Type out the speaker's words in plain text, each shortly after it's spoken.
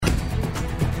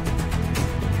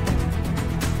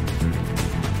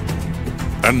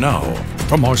And now,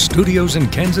 from our studios in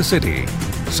Kansas City,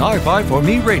 Sci-Fi for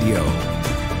Me Radio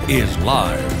is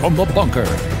live from the bunker.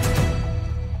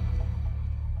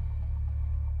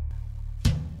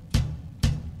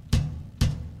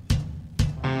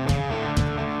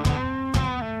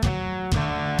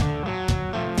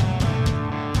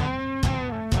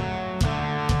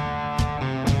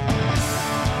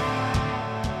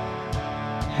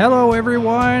 Hello,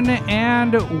 everyone,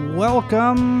 and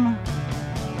welcome.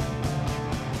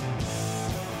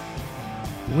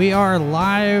 We are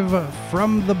live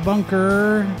from the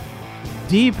bunker,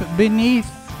 deep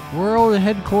beneath world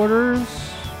headquarters.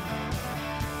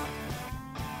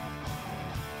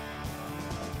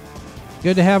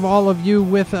 Good to have all of you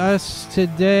with us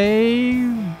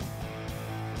today.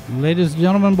 Ladies and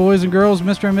gentlemen, boys and girls,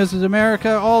 Mr. and Mrs.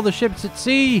 America, all the ships at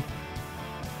sea,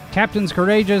 captains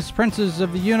courageous, princes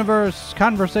of the universe,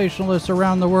 conversationalists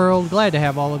around the world. Glad to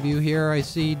have all of you here. I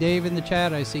see Dave in the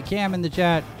chat. I see Cam in the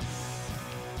chat.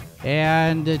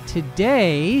 And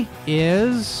today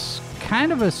is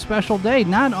kind of a special day.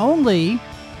 Not only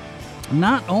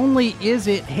is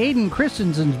it Hayden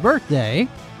Christensen's birthday,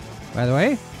 by the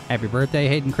way, happy birthday,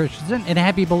 Hayden Christensen, and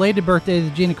happy belated birthday to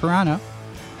Gina Carano.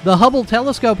 The Hubble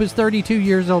telescope is 32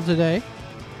 years old today.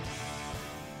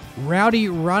 Rowdy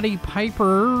Roddy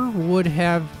Piper would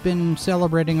have been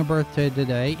celebrating a birthday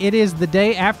today. It is the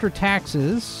day after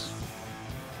taxes.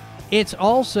 It's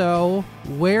also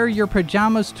wear your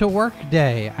pajamas to work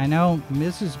day. I know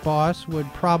Mrs. Boss would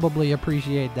probably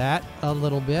appreciate that a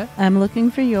little bit. I'm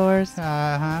looking for yours.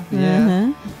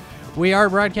 Yeah. We are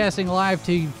broadcasting live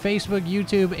to Facebook,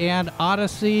 YouTube, and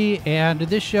Odyssey, and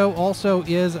this show also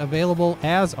is available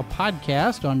as a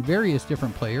podcast on various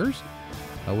different players.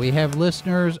 We have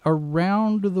listeners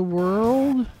around the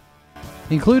world,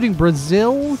 including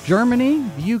Brazil, Germany,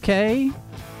 the UK.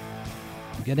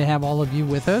 Good to have all of you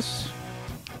with us.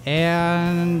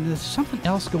 And there's something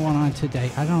else going on today.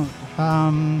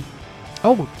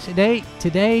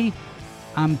 Today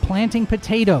I'm planting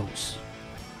potatoes.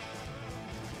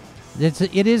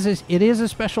 It is a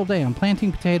special day. I'm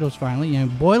planting potatoes finally. You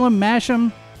know, boil them, mash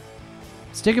them,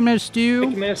 stick them in a stew.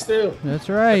 Stick them in a stew. That's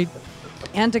right.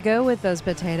 And to go with those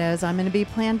potatoes, I'm going to be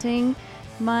planting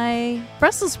my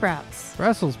Brussels sprouts.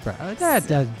 Brussels sprouts. That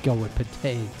doesn't go with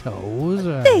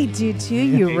potatoes. They do too.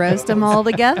 You roast them all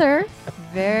together.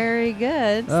 Very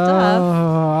good stuff. Oh,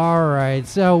 all right.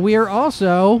 So we are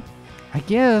also, I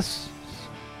guess,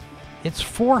 it's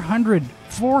 400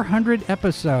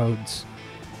 episodes.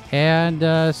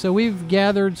 And so we've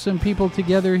gathered some people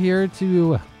together here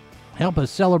to help us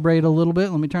celebrate a little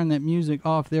bit. Let me turn that music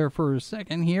off there for a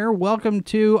second here. Welcome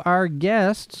to our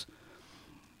guests,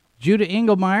 Judah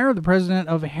Engelmeyer, the president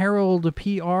of Herald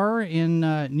PR in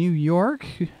New York.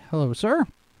 Hello, sir.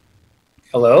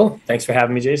 Hello. Thanks for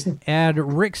having me, Jason.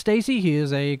 And Rick Stacy. He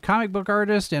is a comic book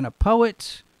artist and a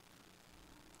poet.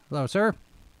 Hello, sir.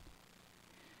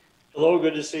 Hello.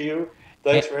 Good to see you.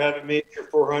 Thanks for having me at your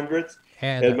 400th.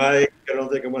 And I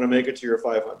don't think I'm going to make it to your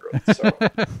 500th. So.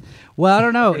 Well, I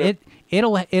don't know.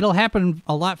 It'll happen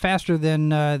a lot faster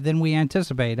than we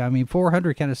anticipate. I mean,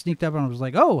 400 kind of sneaked up and I was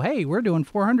like, oh, hey, we're doing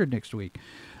 400 next week.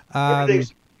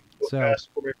 Everything's fast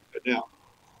for me now.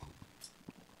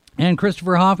 And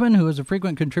Christopher Hoffman, who is a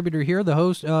frequent contributor here, the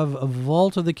host of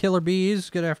Vault of the Killer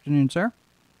Bees. Good afternoon, sir.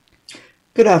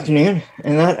 Good afternoon,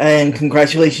 and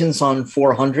congratulations on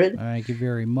 400. Thank you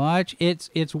very much.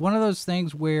 It's one of those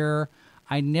things where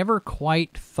I never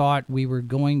quite thought we were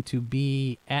going to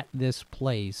be at this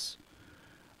place.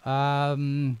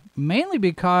 Mainly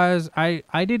because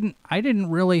I didn't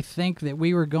really think that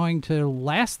we were going to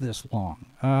last this long.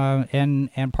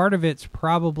 And part of it's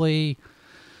probably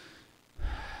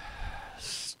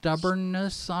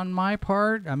stubbornness on my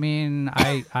part. I mean,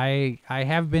 I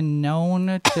have been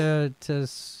known to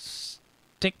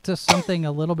stick to something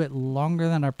a little bit longer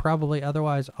than I probably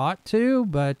otherwise ought to,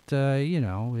 but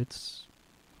it's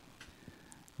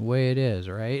the way it is,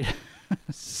 right?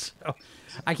 So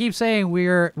I keep saying we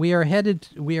are headed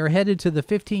to the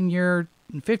 15 years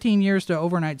to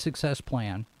overnight success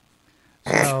plan.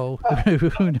 So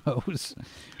who knows?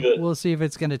 Good. We'll see if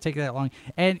it's going to take that long.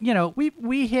 And we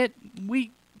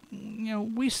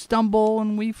stumble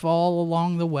and we fall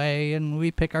along the way, and we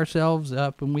pick ourselves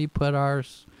up, and we put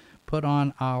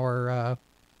on our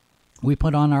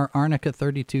Arnica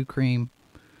 32 cream.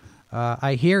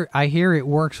 I hear it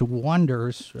works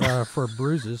wonders for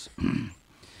bruises.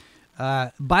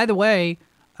 By the way,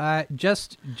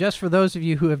 just for those of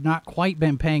you who have not quite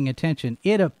been paying attention,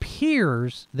 it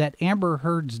appears that Amber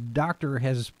Heard's doctor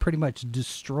has pretty much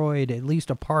destroyed at least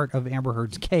a part of Amber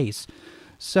Heard's case.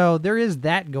 So there is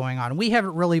that going on. We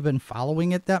haven't really been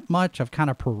following it that much. I've kind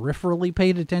of peripherally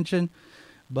paid attention,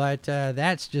 but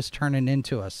that's just turning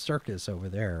into a circus over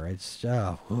there. It's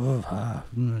Judah,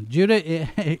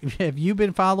 have you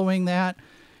been following that?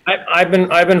 I've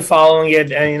been following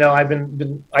it, and I've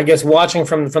been I guess watching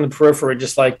from the periphery,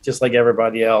 just like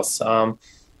everybody else.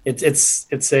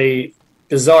 It's a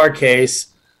bizarre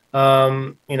case.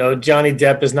 Johnny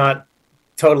Depp is not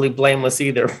totally blameless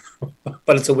either,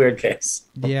 but it's a weird case.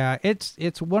 Yeah,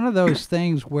 it's one of those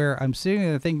things where I'm sitting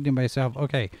there thinking to myself,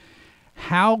 okay,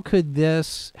 how could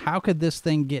this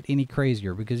thing get any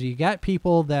crazier? Because you got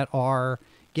people that are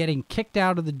getting kicked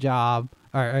out of the job,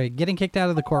 or getting kicked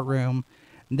out of the courtroom.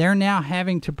 They're now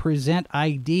having to present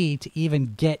ID to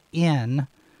even get in.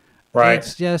 Right.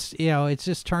 It's just, it's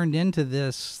just turned into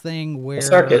this thing where a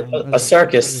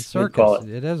circus. We call it.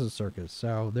 It is a circus.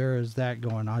 So there is that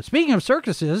going on. Speaking of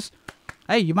circuses,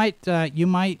 hey, you might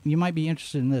be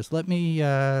interested in this. Let me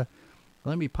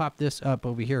pop this up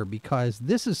over here, because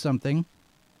this is something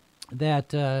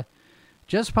that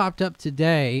just popped up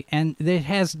today, and it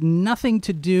has nothing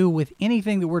to do with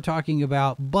anything that we're talking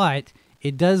about, but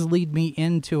it does lead me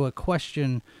into a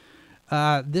question.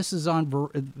 This is on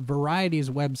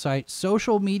Variety's website.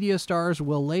 Social media stars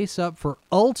will lace up for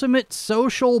ultimate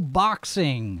social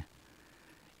boxing.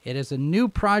 It is a new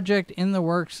project in the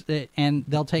works, and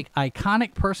they'll take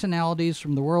iconic personalities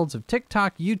from the worlds of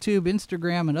TikTok, YouTube,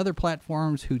 Instagram, and other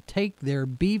platforms who take their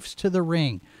beefs to the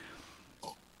ring.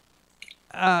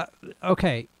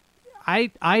 Okay.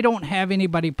 I don't have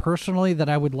anybody personally that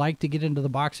I would like to get into the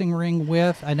boxing ring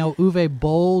with. I know Uwe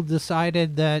Boll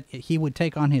decided that he would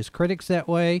take on his critics that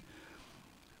way.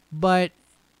 But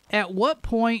at what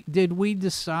point did we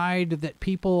decide that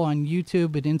people on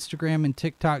YouTube and Instagram and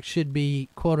TikTok should be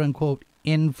quote-unquote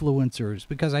influencers?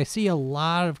 Because I see a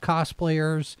lot of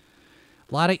cosplayers,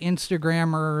 a lot of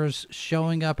Instagrammers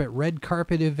showing up at red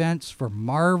carpet events for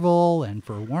Marvel and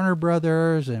for Warner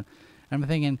Brothers, and I'm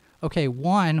thinking, okay,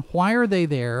 one, why are they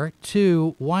there?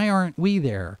 Two, why aren't we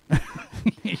there?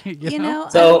 you know?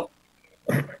 So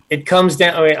it comes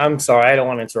down. I mean, I'm sorry, I don't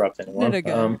want to interrupt anyone.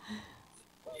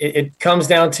 It comes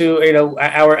down to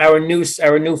our new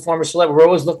former celebrity. We're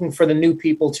always looking for the new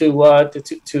people to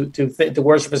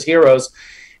worship as heroes,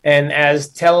 and as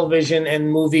television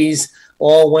and movies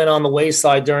all went on the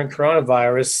wayside during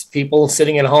coronavirus, people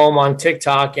sitting at home on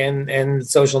TikTok and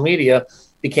social media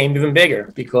became even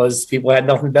bigger, because people had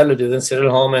nothing better to do than sit at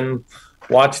home and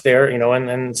watch their,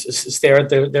 and stare at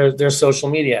their social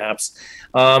media apps.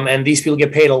 And these people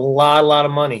get paid a lot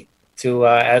of money to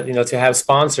have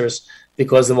sponsors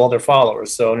because of all their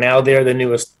followers. So now they're the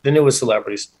newest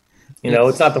celebrities.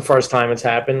 It's not the first time it's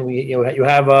happened. You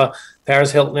have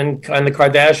Paris Hilton and the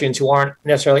Kardashians, who aren't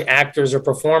necessarily actors or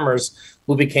performers,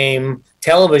 who became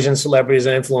television celebrities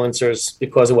and influencers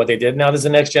because of what they did. Now there's the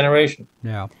next generation.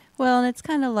 Yeah. Well, and it's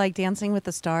kind of like Dancing with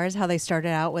the Stars, how they started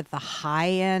out with the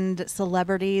high-end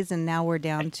celebrities, and now we're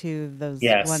down to those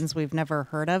ones we've never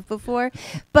heard of before.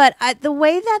 But the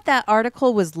way that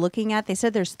article was looking at, they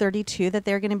said there's 32 that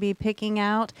they're going to be picking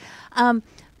out.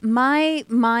 My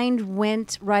mind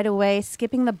went right away,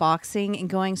 skipping the boxing and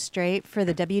going straight for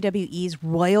the WWE's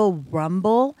Royal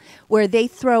Rumble, where they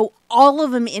throw all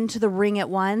of them into the ring at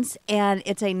once, and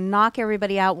it's a knock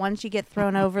everybody out. Once you get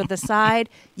thrown over the side,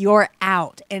 you're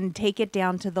out, and take it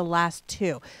down to the last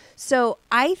two. So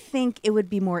I think it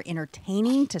would be more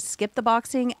entertaining to skip the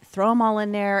boxing, throw them all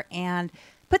in there, and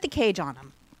put the cage on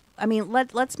them. I mean,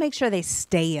 let's make sure they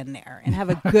stay in there and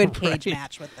have a good cage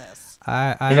match with this.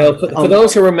 For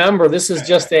those who remember, this is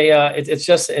just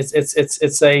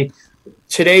it's a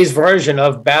today's version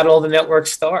of Battle of the Network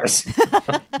Stars.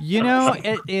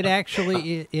 It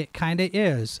actually kind of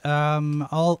is.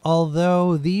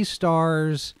 Although these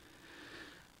stars,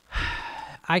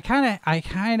 I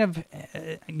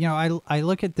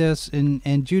look at this,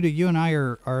 and Judah, you and I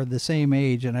are the same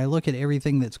age, and I look at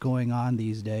everything that's going on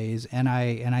these days, and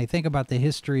I think about the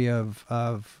history of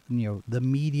the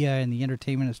media and the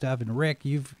entertainment and stuff. And Rick,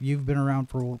 you've been around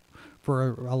for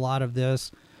a lot of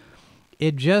this.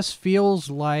 It just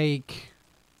feels like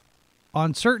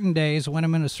on certain days when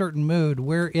I'm in a certain mood,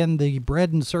 we're in the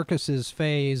bread and circuses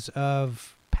phase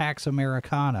of Pax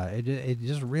Americana. It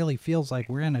just really feels like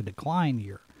we're in a decline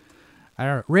here. I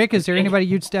don't know. Rick, is there anybody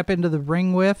you'd step into the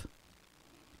ring with?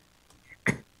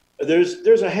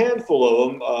 There's a handful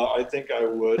of them. I think I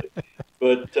would,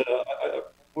 but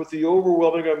with the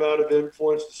overwhelming amount of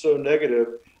influence so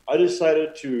negative, I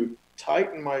decided to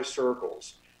tighten my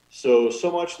circles. So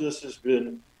much of this has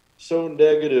been so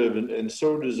negative and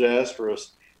so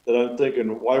disastrous that I'm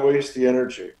thinking, why waste the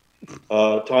energy?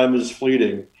 Time is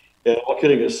fleeting. And all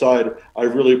kidding aside, I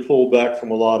really pulled back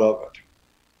from a lot of it.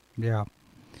 Yeah.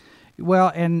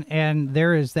 Well, and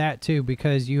there is that too,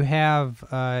 because you have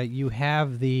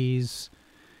these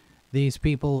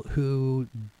people who,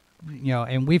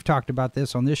 and we've talked about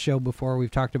this on this show before.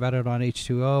 We've talked about it on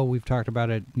H2O. We've talked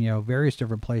about it, various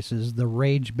different places. The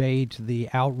rage bait, the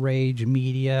outrage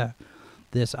media,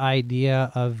 this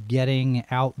idea of getting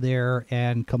out there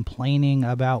and complaining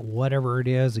about whatever it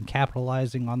is and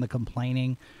capitalizing on the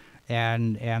complaining.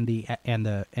 And the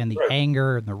Right.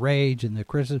 anger and the rage and the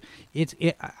criticism,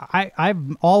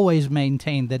 I've always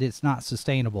maintained that it's not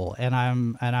sustainable, and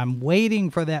I'm waiting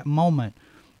for that moment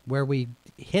where we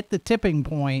hit the tipping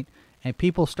point and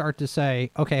people start to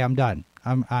say, okay, I'm done.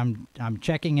 I'm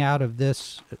checking out of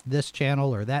this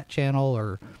channel or that channel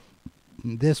or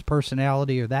this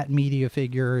personality or that media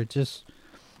figure.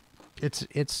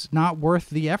 It's not worth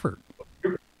the effort.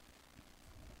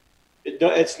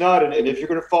 It's not, and if you're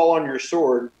going to fall on your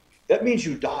sword, that means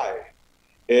you die,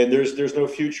 and there's no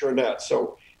future in that.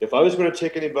 So if I was going to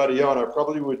take anybody on, I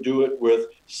probably would do it with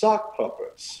sock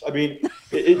puppets. I mean,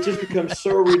 it just becomes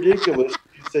so ridiculous.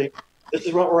 You think, this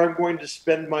is where I'm going to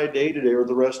spend my day today or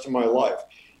the rest of my life.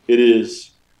 It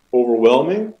is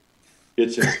overwhelming,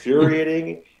 it's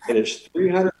infuriating, and it's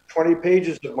 320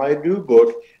 pages of my new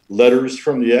book, Letters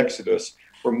from the Exodus,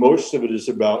 where most of it is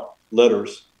about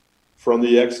letters from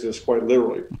the Exodus, quite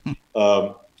literally.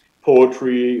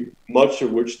 Poetry, much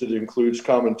of which that includes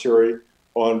commentary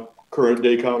on current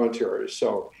day commentary.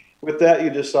 So with that, you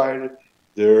decided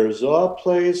there's a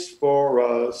place for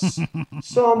us,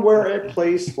 somewhere a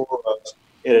place for us,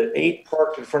 and it ain't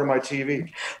parked in front of my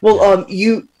TV. Well,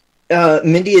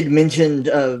 Mindy had mentioned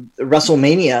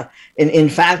WrestleMania, and in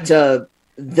fact,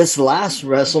 this last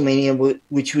WrestleMania,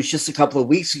 which was just a couple of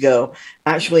weeks ago,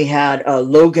 actually had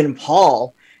Logan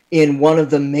Paul in one of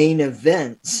the main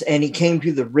events, and he came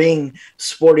to the ring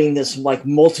sporting this like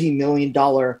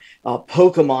multi-million-dollar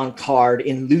Pokemon card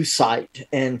in Lucite,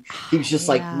 and he was just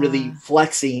like really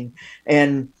flexing,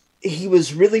 and he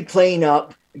was really playing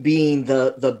up being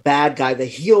the bad guy, the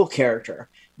heel character.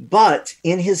 But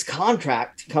in his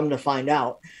contract, come to find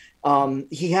out,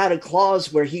 he had a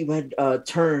clause where he would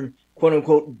turn quote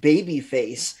unquote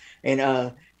babyface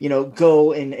and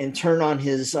go and turn on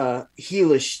his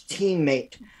heelish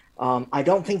teammate. I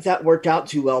don't think that worked out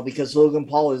too well because Logan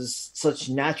Paul is such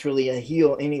naturally a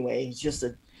heel anyway. He's just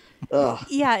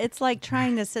Yeah, it's like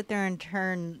trying to sit there and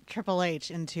turn Triple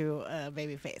H into a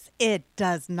babyface. It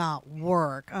does not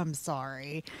work. I'm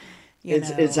sorry.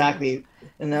 Exactly.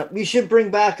 And we should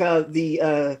bring back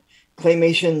the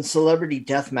Claymation Celebrity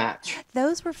Death Match.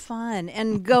 Those were fun.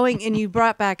 And you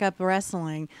brought back up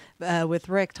wrestling with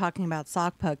Rick talking about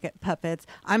sock puppets.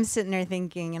 I'm sitting there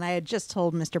thinking, and I had just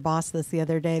told Mr. Boss this the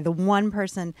other day, the one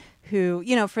person who,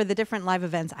 for the different live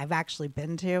events I've actually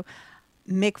been to,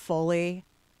 Mick Foley,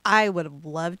 I would have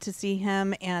loved to see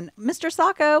him. And Mr.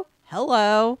 Socko,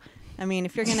 hello. I mean,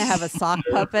 if you're going to have a sock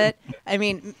puppet, I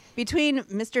mean, between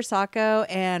Mr. Socko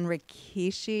and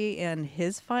Rikishi and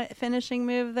his finishing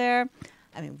move there,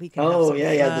 I mean, we could have some fun.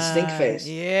 The stink face.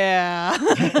 Yeah.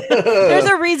 There's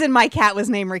a reason my cat was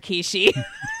named Rikishi.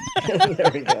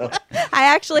 There we go. I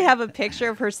actually have a picture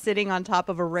of her sitting on top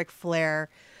of a Ric Flair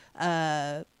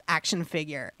action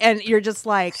figure, and you're just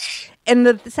like, and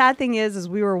the sad thing is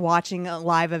we were watching a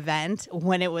live event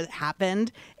when it happened,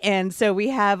 and so we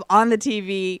have on the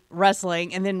TV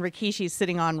wrestling, and then Rikishi's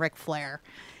sitting on Ric Flair,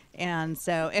 and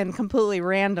completely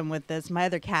random with this, my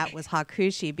other cat was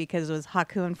Hakushi because it was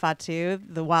Haku and Fatu,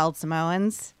 the Wild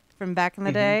Samoans from back in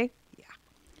the day. Yeah.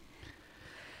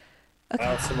 Okay.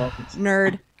 Wild Samoans.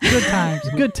 Nerd.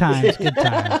 Good times.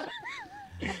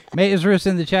 May Isrus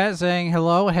in the chat saying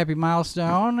hello, happy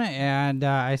milestone, and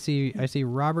I see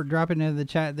Robert dropping into the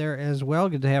chat there as well.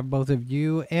 Good to have both of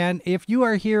you. And if you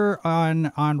are here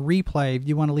on replay, if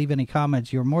you want to leave any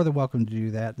comments, you're more than welcome to do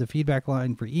that. The feedback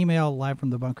line for email,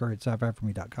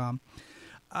 livefromthebunker@sci-fiforme.com.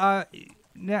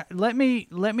 Now let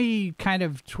me kind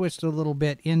of twist a little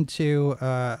bit into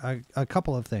a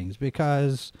couple of things,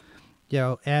 because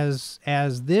as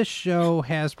this show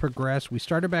has progressed, we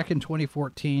started back in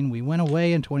 2014, we went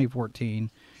away in 2014,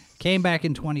 came back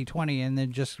in 2020, and then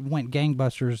just went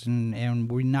gangbusters, and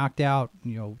we knocked out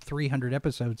 300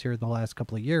 episodes here in the last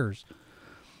couple of years.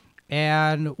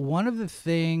 And one of the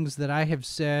things that I have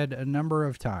said a number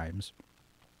of times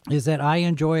is that I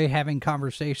enjoy having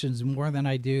conversations more than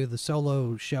I do the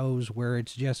solo shows where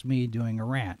it's just me doing a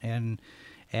rant.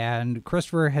 And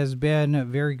Christopher has been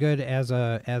very good as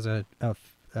a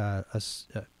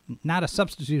not a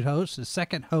substitute host, a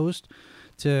second host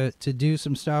to do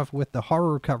some stuff with the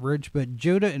horror coverage. But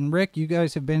Judah and Rick, you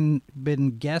guys have been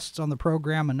guests on the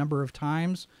program a number of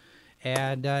times,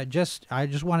 and I just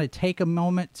want to take a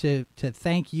moment to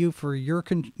thank you for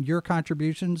your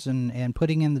contributions and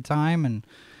putting in the time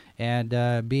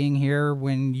and being here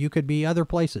when you could be other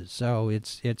places. So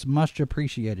it's much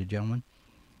appreciated, gentlemen.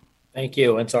 Thank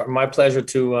you. It's my pleasure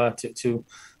to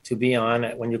be on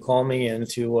when you call me and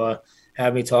to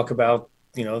have me talk about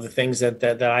the things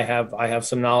that I have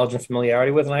some knowledge and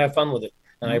familiarity with, and I have fun with it,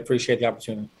 and I appreciate the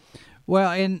opportunity.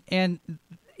 Well, and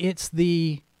it's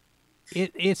the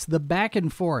back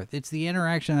and forth. It's the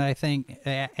interaction that I think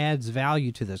adds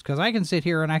value to this, because I can sit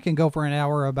here and I can go for an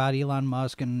hour about Elon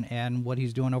Musk and what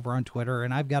he's doing over on Twitter,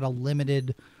 and I've got a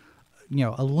limited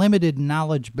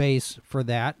knowledge base for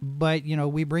that. But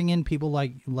we bring in people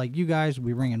like you guys.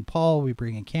 We bring in Paul. We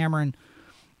bring in Cameron,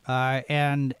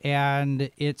 and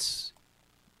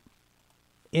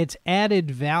it's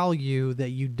added value that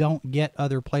you don't get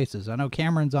other places. I know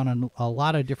Cameron's on a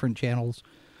lot of different channels,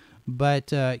 but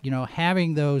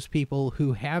having those people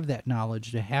who have that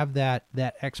knowledge, to have that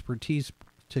expertise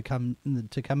to come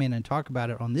in and talk about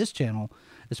it on this channel,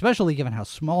 especially given how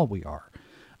small we are,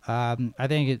 I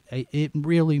think it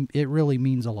really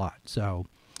means a lot. So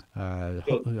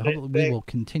hopefully we will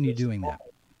continue doing that.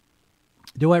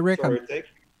 Do I, Rick? Sorry, thank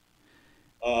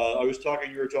you. I was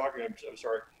talking. You were talking. I'm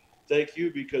sorry. Thank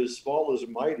you, because small is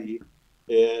mighty,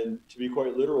 and to be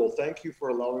quite literal, thank you for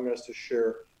allowing us to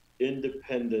share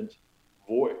independent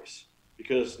voice,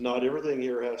 because not everything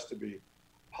here has to be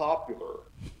popular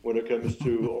when it comes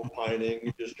to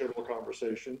opining, just general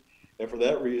conversation. And for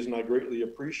that reason, I greatly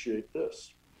appreciate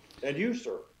this. And you,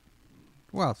 sir.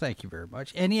 Well, thank you very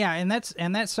much. And yeah, and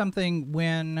that's something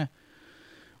when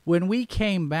we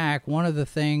came back, one of the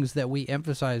things that we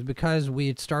emphasized, because we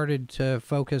had started to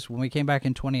focus when we came back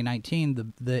in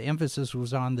 2019, the emphasis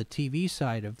was on the TV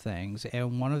side of things.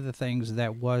 And one of the things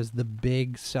that was the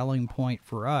big selling point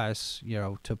for us,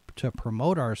 to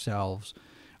promote ourselves,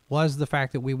 was the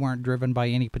fact that we weren't driven by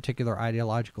any particular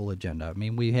ideological agenda. I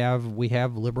mean, we have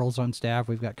liberals on staff,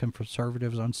 we've got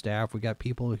conservatives on staff, we've got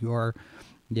people who are,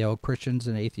 Christians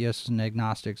and atheists and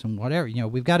agnostics and whatever.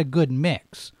 We've got a good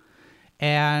mix.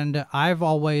 And I've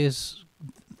always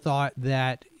thought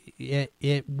that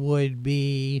it would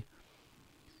be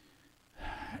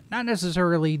not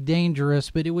necessarily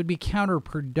dangerous, but it would be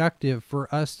counterproductive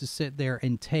for us to sit there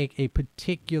and take a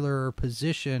particular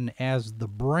position as the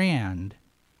brand.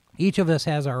 Each of us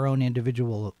has our own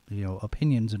individual,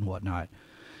 opinions and whatnot.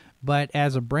 But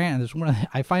as a brand,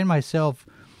 I find myself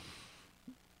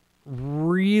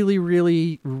really,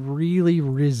 really, really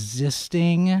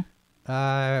resisting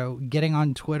getting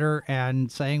on Twitter and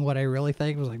saying what I really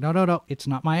think. I was like, no, it's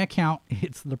not my account.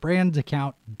 It's the brand's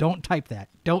account. Don't type that.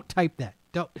 Don't type that.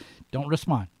 Don't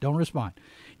respond. Don't respond.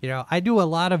 I do a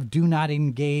lot of do not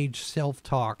engage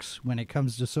self-talks when it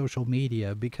comes to social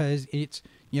media, because it's,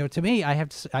 to me, I have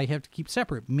to keep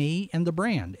separate me and the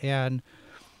brand. And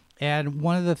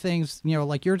one of the things,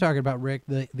 like you're talking about, Rick,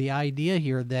 the idea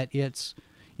here that it's,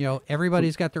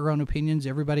 everybody's got their own opinions.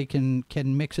 Everybody can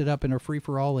mix it up in a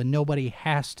free-for-all, and nobody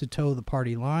has to toe the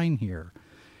party line here.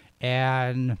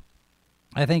 And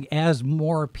I think as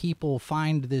more people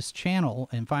find this channel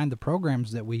and find the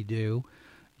programs that we do,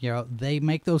 they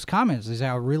make those comments. They say,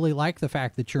 I really like the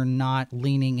fact that you're not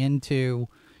leaning into,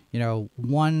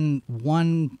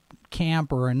 one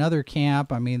camp or another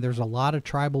camp. I mean, there's a lot of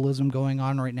tribalism going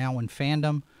on right now in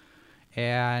fandom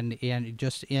and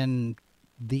just in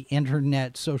the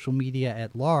internet, social media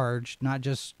at large, not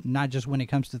just when it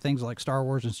comes to things like Star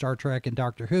Wars and Star Trek and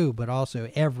Doctor Who, but also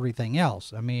everything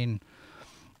else. I mean,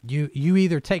 you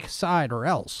either take a side or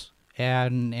else,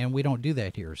 and we don't do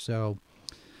that here. So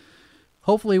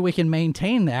hopefully we can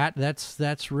maintain that.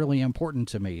 That's really important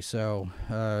to me. So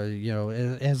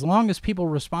as long as people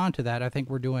respond to that, I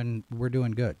think we're doing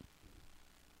good.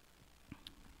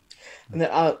 And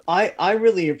I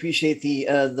really appreciate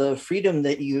the freedom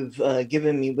that you've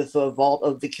given me with the Vault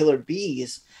of the Killer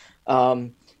Bees.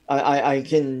 I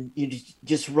can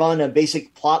just run a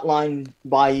basic plot line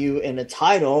by you in a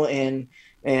title, and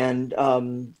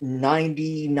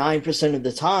 99% of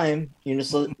the time,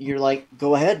 so you're like,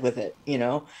 go ahead with it,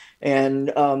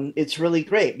 and it's really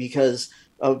great because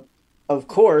of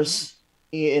course,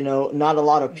 not a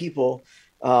lot of people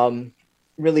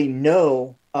really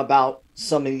know about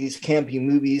some of these campy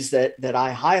movies that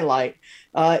I highlight,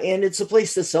 and it's a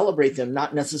place to celebrate them,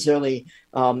 not necessarily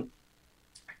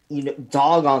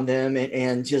dog on them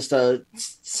and just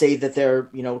say that they're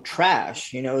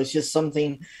trash. It's just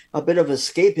something, a bit of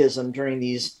escapism during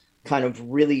these kind of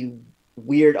really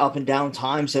weird up and down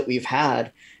times that we've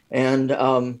had. And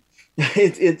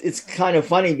it's kind of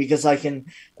funny because I can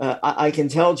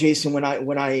tell Jason when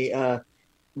I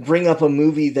bring up a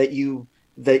movie that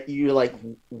you're like,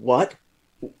 what?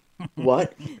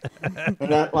 And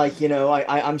that, like,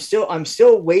 I'm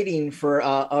still waiting for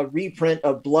a reprint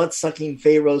of Blood-Sucking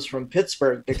Pharaohs from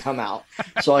Pittsburgh to come out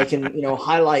so I can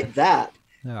highlight that.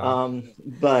 No.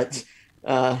 But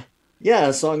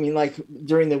yeah, so I mean, like,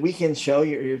 during the weekend show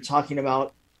you're talking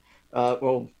about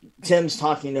Tim's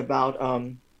talking about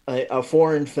a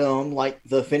foreign film like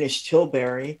The Finished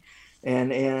Tilbury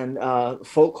and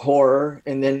folk horror,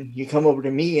 and then you come over to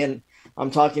me and I'm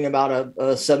talking about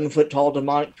a 7-foot-tall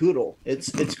demonic poodle.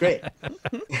 It's great.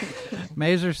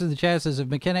 Mazers in the chat says, if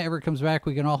McKenna ever comes back,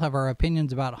 we can all have our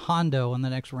opinions about Hondo on the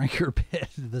next Ranker Pit.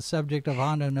 The subject of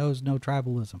Hondo knows no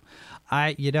tribalism.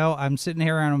 I'm sitting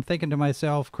here and I'm thinking to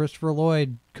myself, Christopher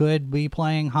Lloyd could be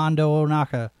playing Hondo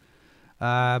Ohnaka,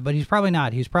 but he's probably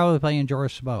not. He's probably playing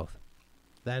Joris Both.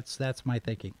 That's my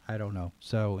thinking. I don't know.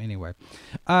 So anyway,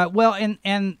 well,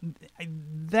 and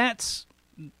that's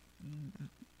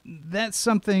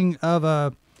something of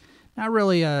a not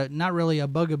really a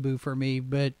bugaboo for me,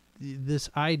 but this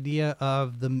idea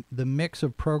of the mix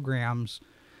of programs.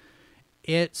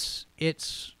 It's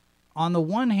on the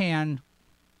one hand,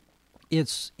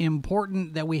 it's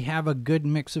important that we have a good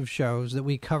mix of shows that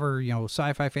we cover,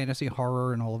 sci-fi, fantasy,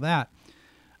 horror, and all of that.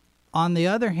 On the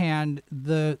other hand,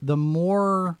 the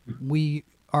more we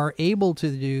are able to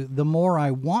do, the more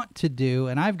I want to do,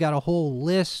 and I've got a whole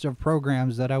list of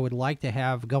programs that I would like to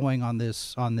have going on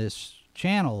this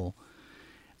channel,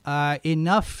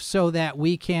 enough so that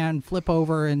we can flip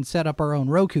over and set up our own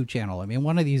Roku channel. I mean,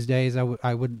 one of these days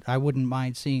I wouldn't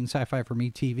mind seeing Sci-Fi for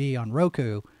Me TV on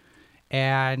Roku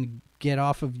and get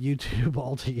off of YouTube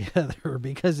altogether,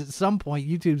 because at some point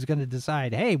YouTube's going to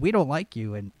decide, hey, we don't like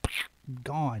you, and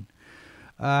gone.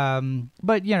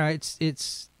 But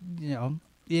it's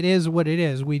it is what it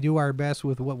is. We do our best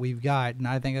with what we've got, and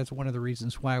I think that's one of the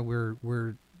reasons why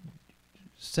we're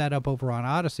set up over on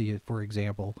Odyssey, for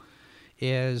example,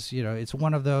 is it's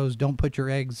one of those don't put your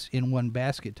eggs in one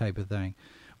basket type of thing.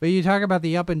 But you talk about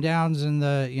the up and downs and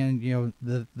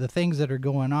the things that are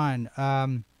going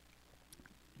on.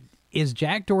 Is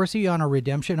Jack Dorsey on a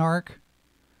redemption arc?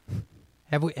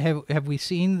 Have we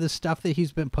seen the stuff that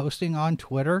he's been posting on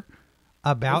Twitter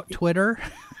about Twitter?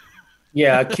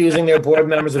 Yeah, accusing their board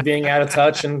members of being out of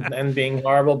touch and being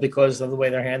horrible because of the way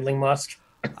they're handling Musk.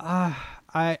 I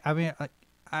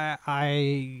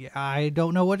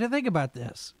don't know what to think about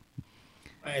this.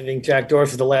 I think Jack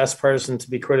Dorsey is the last person to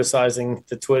be criticizing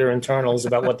the Twitter internals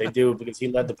about what they do, because he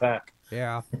led the pack.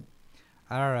 Yeah,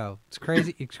 I don't know. It's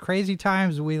crazy. It's crazy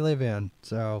times we live in.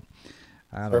 So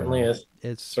I don't certainly know. Is.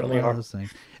 It's certainly one of those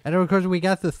things. And of course, we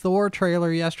got the Thor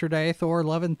trailer yesterday. Thor: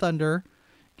 Love and Thunder,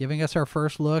 giving us our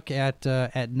first look at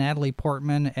Natalie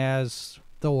Portman as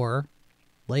Thor,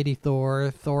 Lady Thor,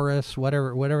 Thoris,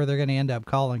 whatever they're going to end up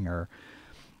calling her.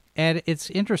 And it's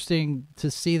interesting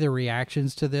to see the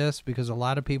reactions to this, because a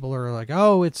lot of people are like,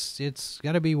 oh, it's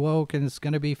going to be woke and it's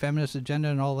going to be feminist agenda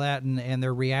and all that, and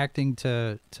they're reacting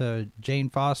to Jane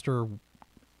Foster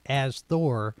as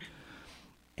Thor.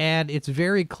 And it's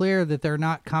very clear that they're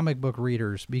not comic book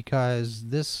readers, because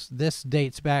this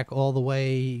dates back all the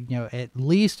way, at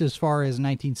least as far as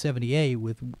 1978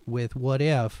 with What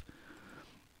If.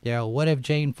 What if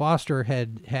Jane Foster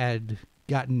had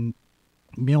gotten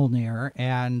Mjolnir?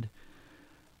 And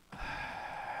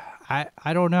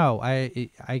I don't know.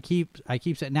 I keep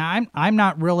saying, now I'm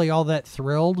not really all that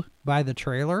thrilled by the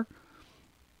trailer.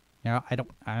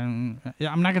 I'm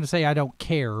not going to say I don't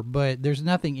care, but there's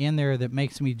nothing in there that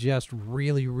makes me just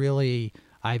really, really,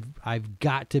 I've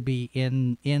got to be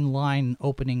in line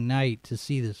opening night to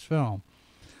see this film.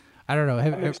 I don't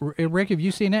know. Rick, have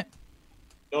you seen it?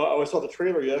 No, I saw the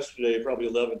trailer yesterday probably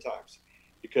 11 times,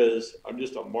 because I'm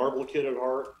just a Marvel kid at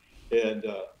heart and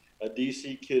a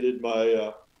DC kid in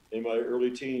my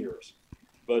early teen years.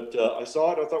 But I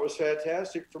saw it. I thought it was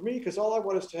fantastic for me, because all I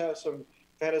want is to have some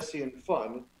fantasy and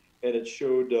fun. And it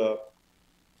showed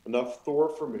enough Thor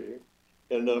for me,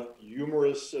 and enough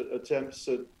humorous attempts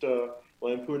at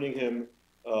lampooning him,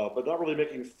 but not really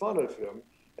making fun of him,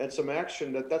 and some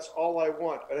action. That's all I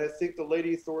want. And I think the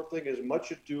Lady Thor thing is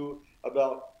much ado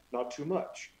about not too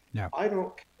much. Yeah. I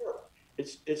don't care.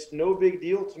 It's no big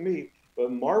deal to me.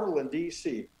 But Marvel and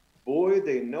DC, boy,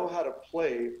 they know how to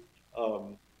play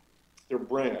their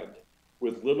brand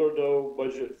with little or no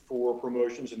budget for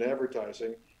promotions and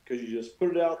advertising. Because you just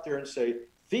put it out there and say,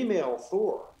 female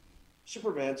Thor,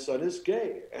 Superman's son is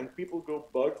gay, and people go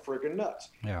bug friggin' nuts.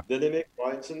 Yeah. Then they make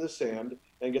lines in the sand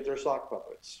and get their sock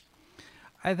puppets.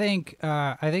 I think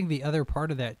the other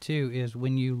part of that too is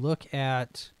when you look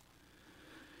at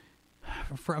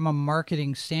from a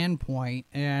marketing standpoint,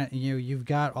 and you've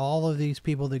got all of these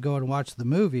people that go and watch the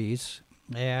movies,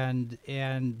 and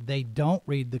they don't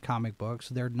read the comic books.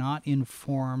 They're not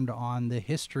informed on the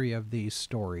history of these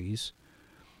stories.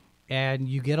 And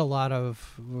you get a lot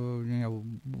of,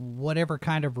 whatever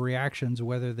kind of reactions,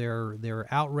 whether they're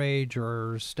outrage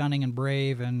or stunning and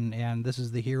brave, and this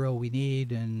is the hero we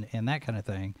need, and that kind of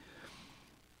thing.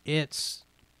 It's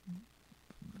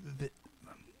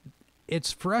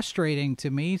frustrating to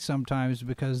me sometimes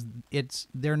because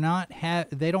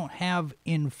they don't have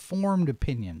informed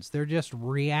opinions. They're just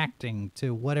reacting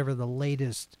to whatever the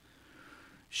latest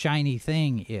shiny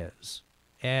thing is.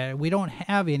 We don't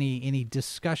have any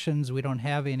discussions. We don't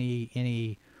have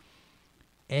any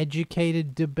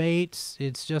educated debates.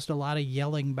 It's just a lot of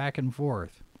yelling back and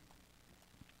forth.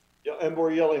 Yeah, and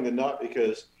more yelling than not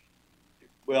because,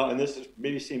 and this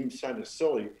maybe seems kind of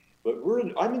silly, but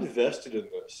I'm invested in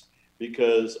this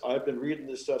because I've been reading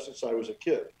this stuff since I was a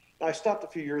kid. Now, I stopped a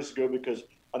few years ago because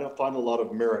I don't find a lot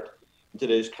of merit in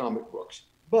today's comic books.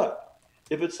 But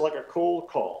if it's like a cold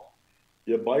call,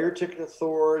 you buy your ticket to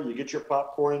Thor, you get your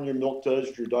popcorn and your Milk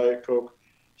Duds, your Diet Coke.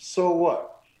 So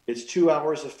what? It's 2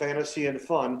 hours of fantasy and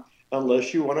fun,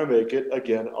 unless you want to make it,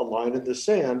 again, a line in the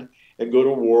sand and go to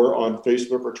war on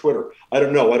Facebook or Twitter. I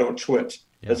don't know. I don't twit.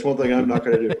 Yeah. That's one thing I'm not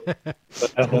going to do. But,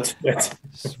 I don't twit.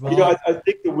 I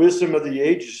think the wisdom of the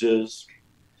ages is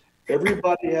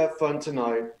everybody have fun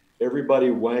tonight.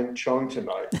 Everybody Wang Chung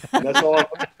tonight. And that's all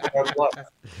I've left.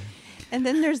 And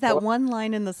then there's that one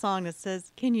line in the song that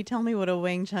says, "Can you tell me what a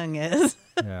Wang Chung is?"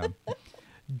 Yeah.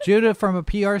 Judah, from a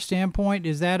PR standpoint,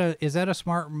 is that a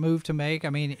smart move to make? I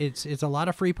mean, it's a lot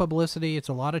of free publicity, it's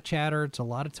a lot of chatter, it's a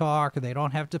lot of talk. They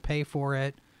don't have to pay for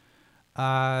it.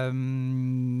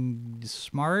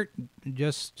 Smart,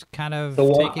 just kind of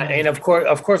taking. And of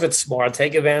course, it's smart.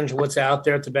 Take advantage of what's out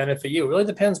there to benefit you. It really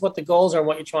depends what the goals are,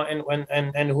 what you're trying,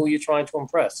 and who you're trying to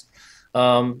impress.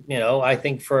 I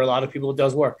think for a lot of people, it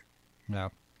does work. No.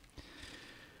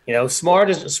 Smart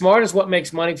is what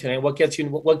makes money today. What gets you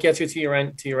to your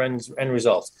end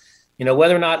results.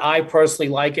 Whether or not I personally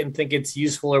like it and think it's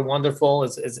useful or wonderful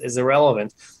is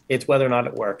irrelevant. It's whether or not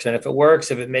it works. And if it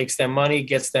works, if it makes them money,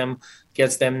 gets them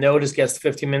noticed, gets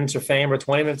 50 minutes of fame or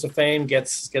 20 minutes of fame,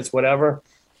 gets whatever.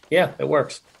 Yeah, it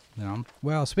works. No.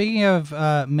 Well, speaking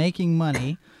of making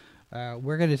money.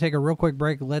 We're going to take a real quick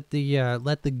break, let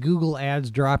the Google ads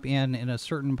drop in a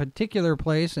certain particular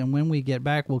place, and when we get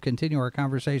back, we'll continue our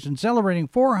conversation celebrating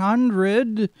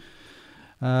 400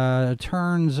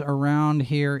 turns around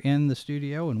here in the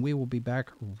studio, and we will be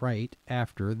back right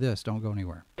after this. Don't go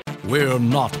anywhere. We're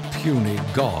not puny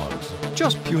gods,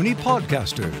 just puny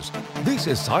podcasters. This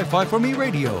is Sci-Fi for Me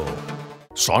Radio.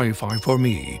 Sci-Fi for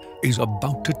Me is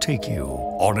about to take you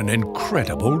on an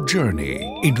incredible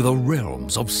journey into the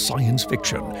realms of science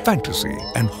fiction, fantasy,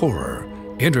 and horror.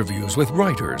 Interviews with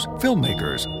writers,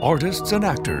 filmmakers, artists, and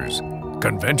actors.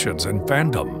 Conventions and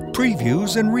fandom.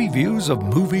 Previews and reviews of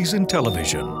movies and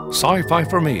television. Sci-Fi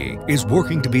for Me is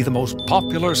working to be the most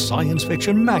popular science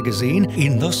fiction magazine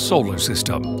in the solar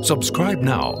system. Subscribe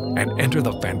now and enter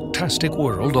the fantastic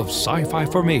world of Sci-Fi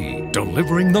for Me,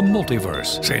 delivering the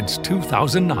multiverse since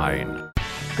 2009.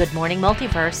 Good Morning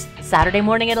Multiverse, Saturday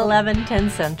morning at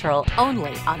 11:10 Central,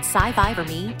 only on Sci-Fi for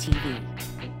Me TV.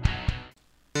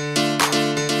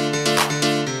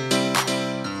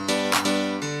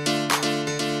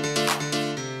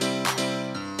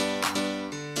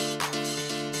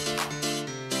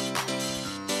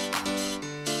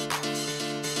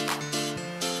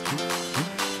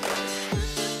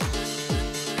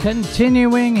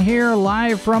 Continuing here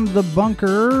live from the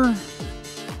bunker,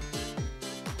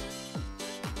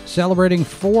 celebrating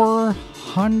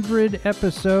 400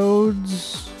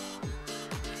 episodes.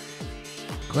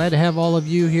 Glad to have all of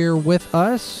you here with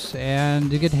us,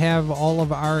 and to get to have all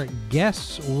of our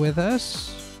guests with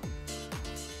us.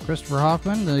 Christopher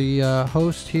Hoffman, the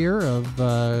host here of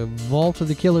Vault of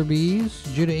the Killer Bees,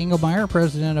 Judah Engelmeyer,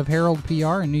 president of Herald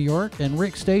PR in New York, and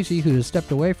Rick Stacy, who has stepped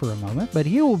away for a moment, but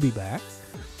he will be back.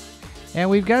 And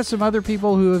we've got some other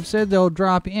people who have said they'll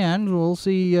drop in. We'll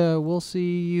see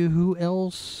who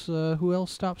else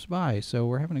stops by. So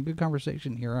we're having a good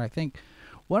conversation here. I think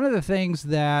one of the things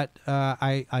that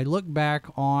I look back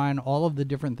on all of the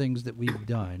different things that we've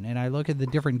done, and I look at the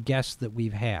different guests that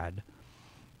we've had,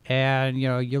 and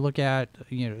you look at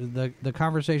the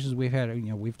conversations we've had.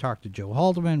 We've talked to Joe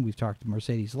Haldeman, we've talked to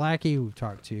Mercedes Lackey, we've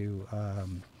talked to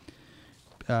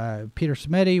Peter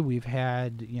Simeti. We've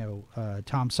had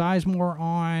Tom Sizemore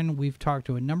on. We've talked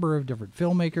to a number of different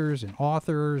filmmakers and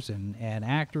authors and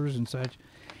actors and such.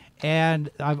 And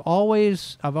I've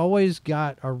always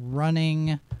got a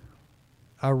running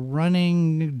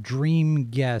dream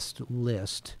guest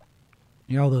list.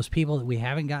 Those people that we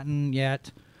haven't gotten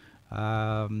yet. We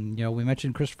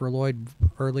mentioned Christopher Lloyd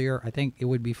earlier. I think it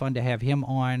would be fun to have him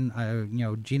on.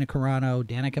 Gina Carano,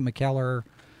 Danica McKellar.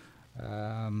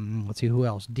 Let's see who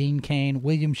else. Dean Cain,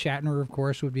 William Shatner, of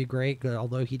course, would be great.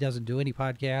 Although he doesn't do any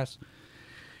podcasts.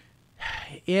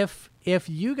 If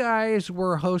you guys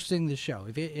were hosting the show,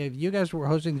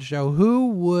 who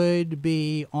would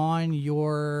be on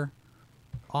your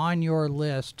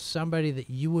list? Somebody that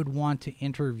you would want to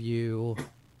interview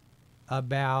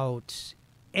about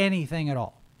anything at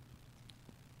all?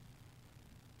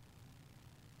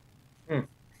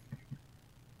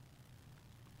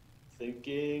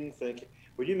 Thinking.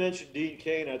 When you mentioned Dean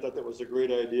Cain, I thought that was a great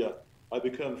idea. I've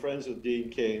become friends with Dean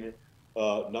Cain.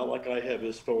 Not like I have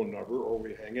his phone number or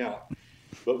we hang out,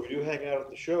 but we do hang out at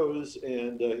the shows,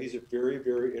 and he's a very,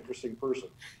 very interesting person.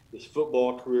 His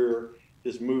football career,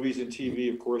 his movies and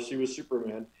TV, of course, he was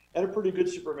Superman, and a pretty good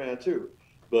Superman too.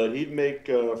 But he'd make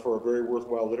for a very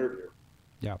worthwhile interview.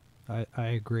 Yeah, I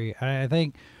agree. I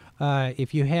think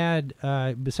if you had,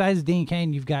 besides Dean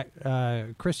Cain, you've got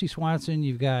Christy Swanson,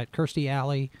 you've got Kirstie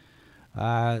Alley.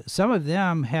 Some of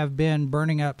them have been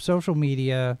burning up social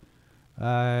media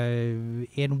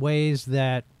in ways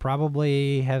that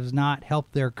probably has not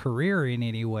helped their career in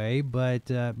any way. But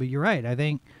you're right. I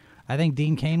think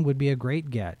Dean Cain would be a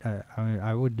great get.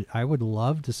 I would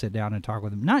love to sit down and talk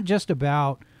with him, not just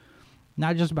about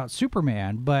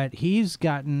Superman, but he's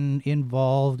gotten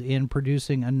involved in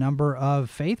producing a number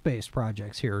of faith-based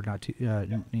projects here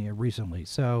recently.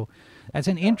 So that's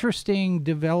an interesting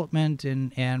development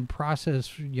and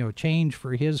process, change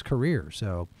for his career.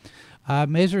 So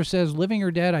Mazer says, living or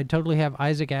dead, I'd totally have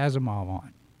Isaac Asimov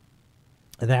on.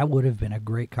 That would have been a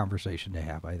great conversation to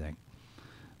have, I think.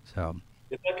 So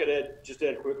if I could add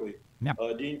quickly, yeah.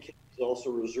 Dean Cain is also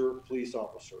a reserve police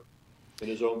officer in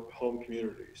his own home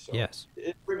community. So yes,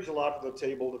 it brings a lot to the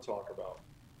table to talk about.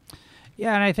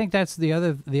 Yeah, and I think that's the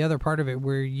other part of it,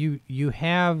 where you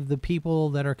have the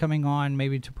people that are coming on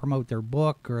maybe to promote their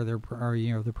book or they're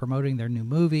promoting their new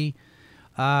movie.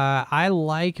 I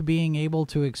like being able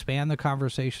to expand the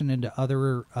conversation into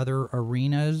other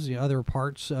arenas, other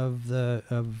parts of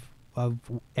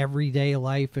everyday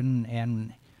life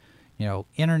and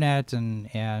internet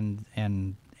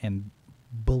and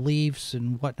beliefs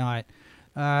and whatnot.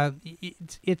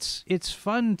 It's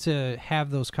fun to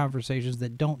have those conversations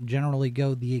that don't generally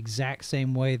go the exact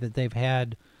same way that they've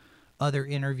had other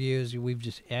interviews. We've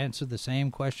just answered the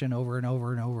same question over and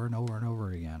over and over and over and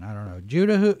over again. I don't know,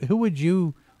 Judah, who would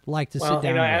you like to sit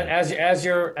down with? As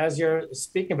you're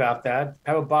speaking about that,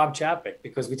 how about Bob Chapek?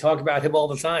 Because we talk about him all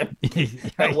the time,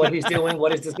 what he's doing,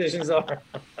 what his decisions are.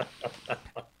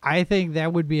 I think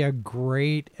that would be a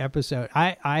great episode.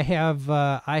 I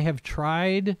have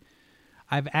tried.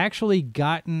 I've actually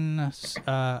gotten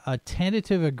a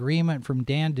tentative agreement from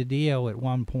Dan DiDio at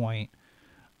one point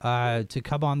to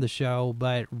come on the show,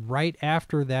 but right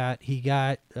after that, he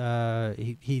got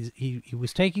he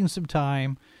was taking some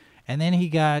time, and then he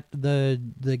got the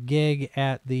gig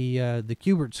at the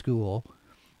Kubert School.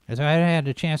 And so I hadn't had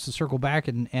a chance to circle back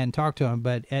and talk to him,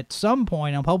 but at some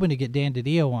point I'm hoping to get Dan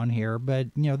DiDio on here, but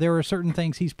there are certain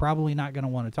things he's probably not going to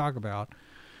want to talk about.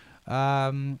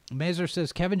 Mazer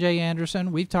says Kevin J.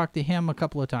 Anderson, we've talked to him a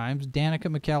couple of times. Danica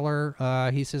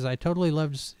McKellar, he says, I totally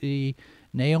love to see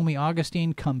Naomi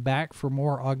Augustine come back for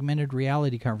more augmented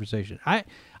reality conversation. I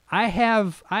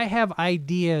have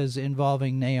ideas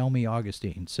involving Naomi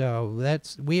Augustine, so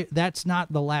that's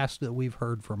not the last that we've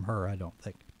heard from her, I don't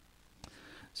think.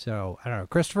 So I don't know,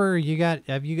 Christopher,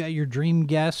 have you got your dream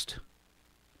guest?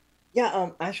 Yeah,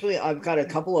 actually, I've got a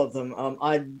couple of them.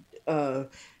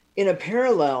 In a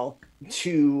parallel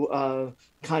to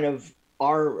kind of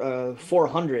our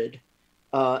 400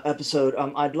 episode,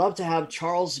 I'd love to have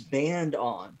Charles Band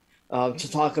on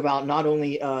to talk about not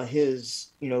only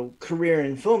his career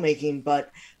in filmmaking,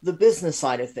 but the business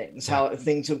side of things, how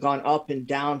things have gone up and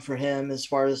down for him as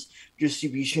far as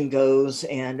distribution goes,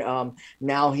 and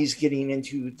now he's getting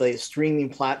into the streaming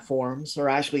platforms, or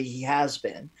actually he has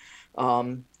been.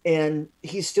 And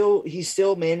he's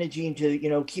still managing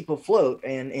to keep afloat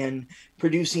and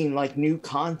producing like new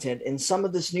content, and some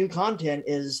of this new content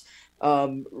is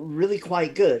really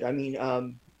quite good. I mean,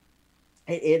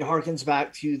 it harkens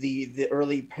back to the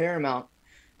early Paramount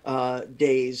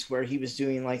days where he was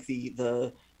doing like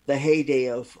the heyday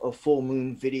of Full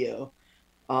Moon Video.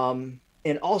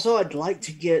 And also, I'd like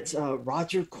to get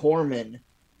Roger Corman.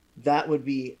 That would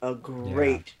be a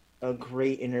great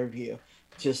interview.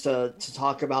 Just to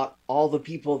talk about all the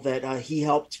people that he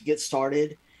helped get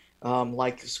started,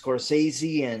 like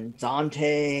Scorsese and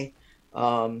Dante,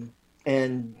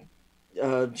 and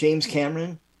James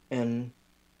Cameron, and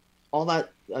all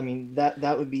that. I mean,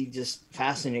 that would be just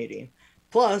fascinating.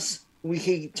 Plus, we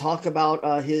could talk about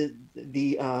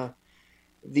the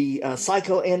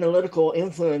psychoanalytical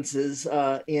influences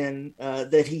in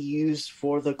that he used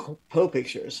for the Poe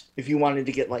pictures. If you wanted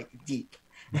to get like deep.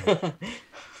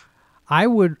 I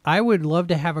would love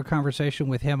to have a conversation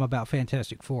with him about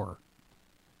Fantastic Four.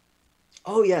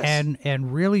 Oh yes,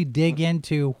 and really dig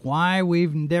into why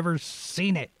we've never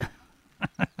seen it.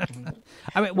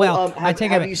 I mean,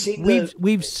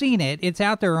 we've seen it. It's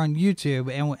out there on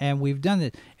YouTube, and we've done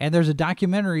it. And there's a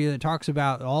documentary that talks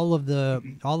about all of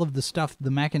the stuff, the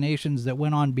machinations that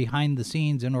went on behind the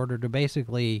scenes in order to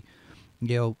basically,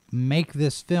 make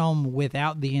this film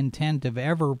without the intent of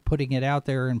ever putting it out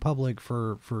there in public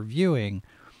for viewing.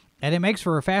 And it makes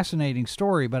for a fascinating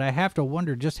story, but I have to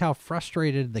wonder just how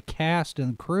frustrated the cast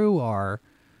and crew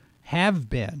have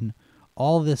been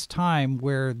all this time,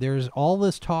 where there's all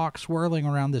this talk swirling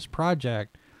around this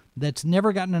project that's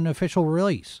never gotten an official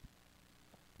release.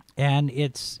 And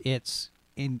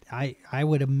I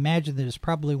would imagine that it's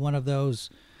probably one of those,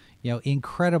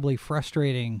 incredibly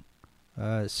frustrating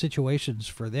situations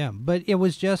for them. But it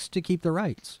was just to keep the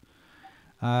rights.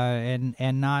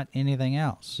 And not anything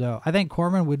else. So I think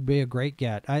Corman would be a great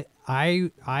get.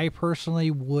 I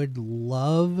personally would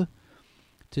love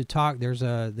to talk. There's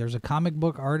a comic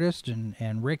book artist,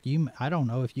 and Rick, I don't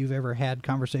know if you've ever had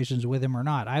conversations with him or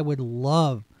not. I would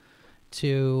love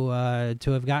to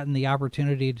have gotten the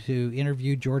opportunity to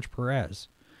interview George Perez,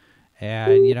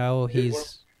 and he's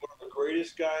one of the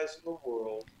greatest guys in the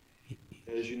world.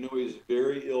 As you know, he's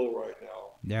very ill right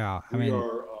now. Yeah,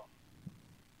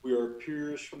 we are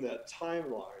peers from that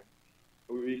timeline.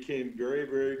 We became very,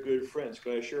 very good friends.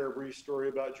 Can I share a brief story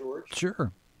about George?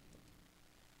 Sure.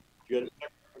 You got it?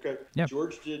 Okay. Yep.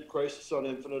 George did Crisis on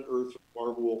Infinite Earths with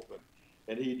Marv Wolfman,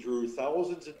 and he drew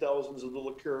thousands and thousands of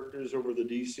little characters over the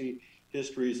DC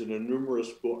histories in numerous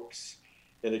books.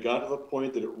 And it got to the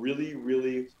point that it really,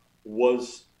 really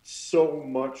was so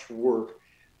much work.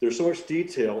 There's so much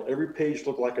detail. Every page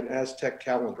looked like an Aztec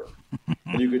calendar.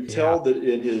 And you could tell that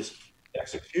in his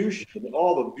execution and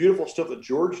all the beautiful stuff that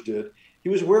George did, he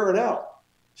was wearing out.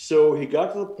 So he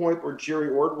got to the point where Jerry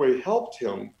Ordway helped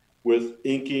him with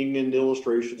inking and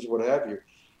illustrations and what have you.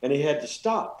 And he had to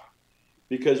stop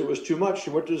because it was too much.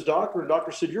 He went to his doctor, and the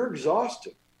doctor said, "You're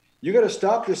exhausted. You got to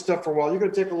stop this stuff for a while. You're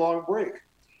going to take a long break."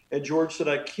 And George said,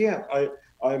 "I can't.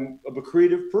 I'm a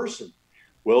creative person."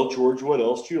 "Well, George, what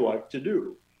else do you like to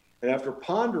do?" And after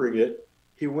pondering it,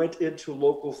 he went into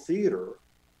local theater,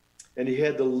 and he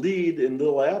had the lead in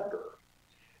Little Abner.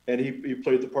 And he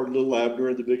played the part of Little Abner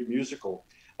in the big musical.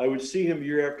 I would see him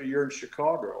year after year in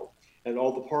Chicago, and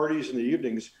all the parties in the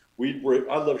evenings, we'd break.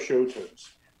 I love show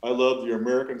tunes. I love the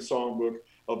American Songbook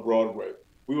of Broadway.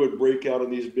 We would break out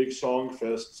in these big song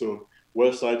fests of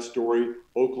West Side Story,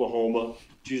 Oklahoma,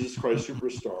 Jesus Christ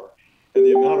Superstar. And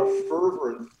the amount of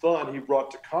fervor and fun he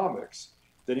brought to comics,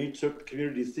 then he took the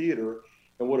community theater,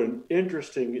 and what an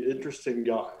interesting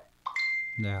guy.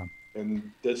 Yeah.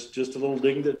 And that's just a little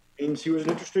ding that means he was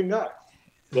an interesting guy.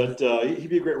 But he'd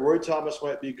be great. Roy Thomas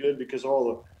might be good because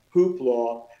all the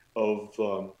hoopla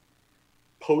of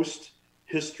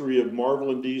post-history of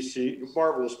Marvel and DC,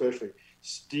 Marvel especially,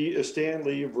 Stan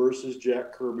Lee versus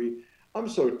Jack Kirby. I'm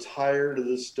so tired of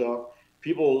this stuff.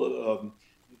 People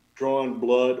drawing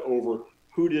blood over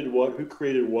who did what, who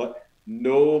created what.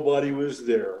 Nobody was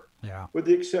there, with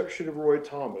the exception of Roy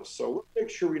Thomas. So let's make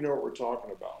sure we know what we're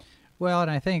talking about. Well,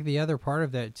 and I think the other part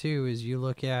of that too is you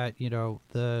look at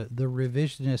the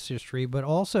revisionist history, but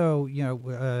also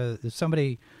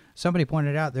somebody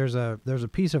pointed out there's a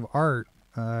piece of art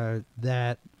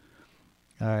that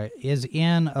is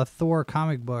in a Thor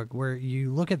comic book where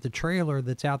you look at the trailer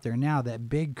that's out there now, that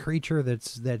big creature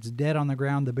that's dead on the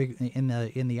ground, the big in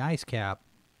the ice cap.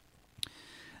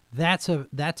 That's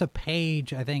a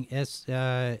page, I think it's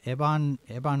Eban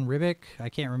Ribic. I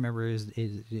can't remember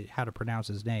how to pronounce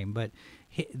his name, but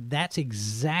that's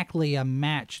exactly a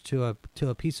match to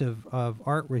a piece of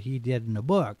art where he did in a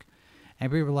book.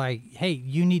 And people are like, "Hey,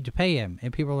 you need to pay him."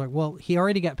 And people are like, "Well, he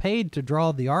already got paid to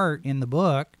draw the art in the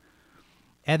book."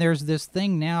 And there's this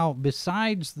thing now,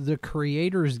 besides the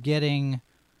creators getting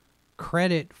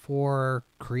credit for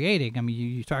creating. I mean,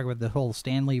 you talk about the whole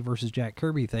Stan Lee versus Jack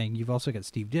Kirby thing. You've also got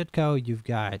Steve Ditko. You've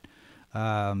got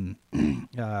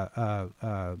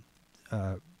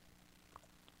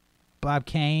Bob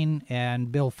Kane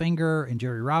and Bill Finger and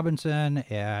Jerry Robinson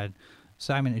and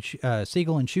Simon and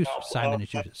Siegel and Schuster.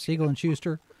 Siegel and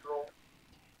Schuster.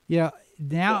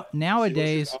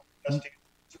 Nowadays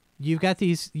you've got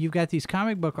these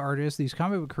comic book artists, these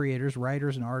comic book creators,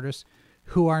 writers and artists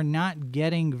who are not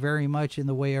getting very much in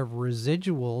the way of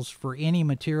residuals for any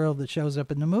material that shows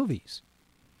up in the movies.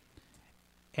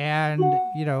 And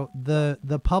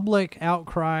the public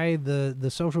outcry, the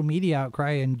social media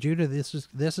outcry, and Judah, this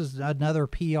is another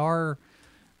PR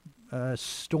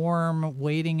storm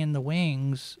waiting in the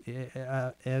wings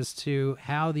as to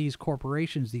how these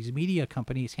corporations, these media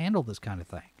companies, handle this kind of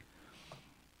thing.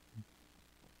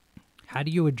 How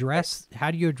do you address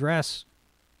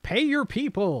pay your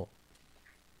people?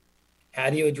 How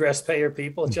do you address pay your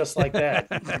people? Just like that.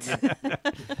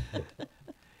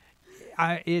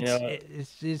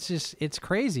 It's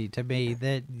crazy to me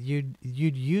that you'd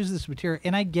use this material,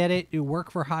 and I get it. You work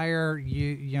for hire.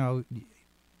 You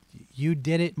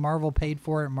did it. Marvel paid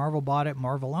for it. Marvel bought it.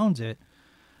 Marvel owns it.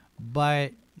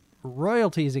 But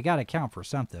royalties, it got to count for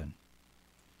something.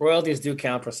 Royalties do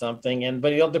count for something,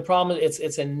 but the problem is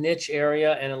it's a niche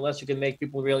area, and unless you can make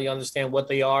people really understand what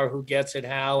they are, who gets it,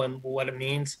 how, and what it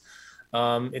means,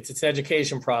 it's an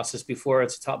education process before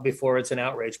it's an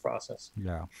outrage process.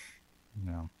 Yeah.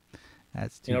 No,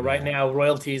 that's too bad. Right now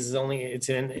royalties it's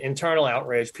an internal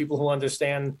outrage. People who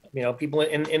understand, people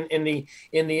in the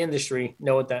industry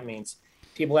know what that means.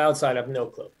 People outside have no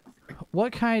clue.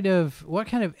 What kind of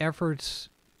efforts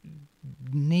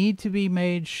need to be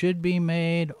made, should be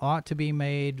made, ought to be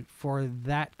made for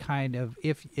that kind of,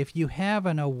 if you have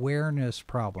an awareness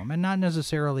problem, and not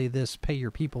necessarily this pay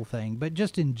your people thing, but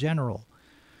just in general,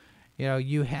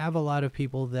 you have a lot of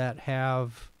people that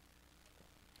have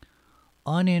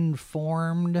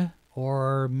uninformed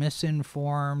or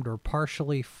misinformed or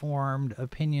partially formed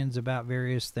opinions about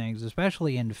various things,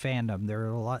 especially in fandom.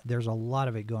 There's a lot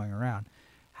of it going around.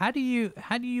 How do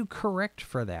you correct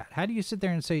for that? How do you sit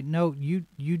there and say, no,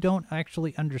 you don't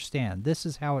actually understand. This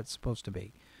is how it's supposed to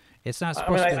be. It's not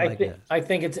supposed to be like this. I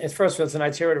think it's first of all, it's an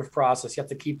iterative process. You have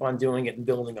to keep on doing it and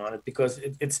building on it, because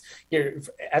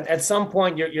at some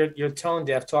point you're tone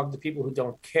deaf talking to people who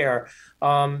don't care.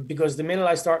 Because the minute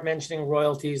I start mentioning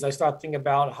royalties, I start thinking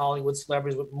about Hollywood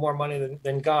celebrities with more money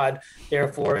than God.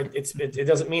 Therefore, it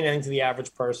doesn't mean anything to the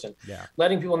average person. Yeah.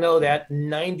 Letting people know that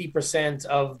 90%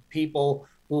 of people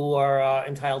who are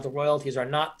entitled to royalties are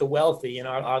not the wealthy and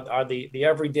are the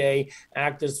everyday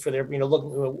actors for their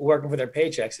working for their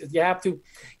paychecks. You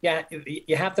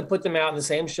have to put them out in the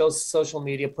same social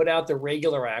media. Put out the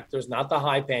regular actors, not the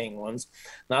high paying ones,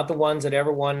 not the ones that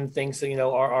everyone thinks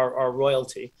are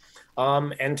royalty.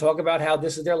 And talk about how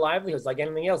this is their livelihoods, like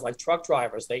anything else, like truck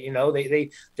drivers. They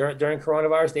during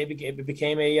coronavirus, it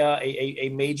became a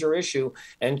major issue,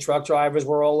 and truck drivers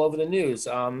were all over the news.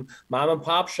 Mom and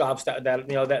pop shops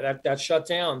that shut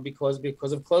down because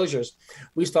of closures.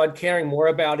 We started caring more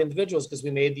about individuals because we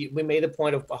made the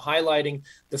point of highlighting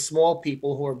the small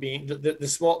people who are being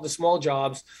the small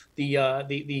jobs, the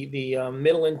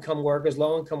middle income workers,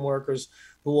 low income workers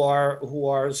who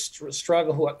are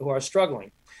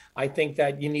struggling. I think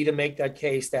that you need to make that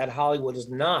case that Hollywood is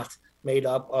not made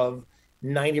up of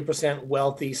 90%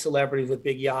 wealthy celebrities with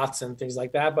big yachts and things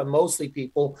like that, but mostly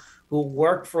people who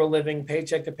work for a living,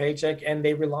 paycheck to paycheck, and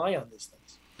they rely on these things.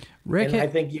 Rick, and I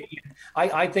think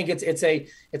it's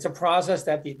a process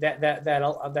that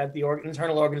the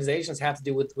internal organizations have to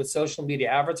do with social media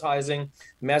advertising,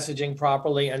 messaging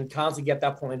properly, and constantly get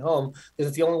that point home, because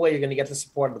it's the only way you're going to get the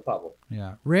support of the public.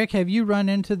 Yeah, Rick, have you run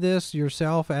into this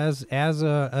yourself as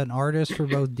an artist for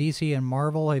both DC and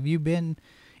Marvel? Have you been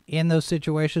in those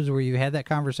situations where you had that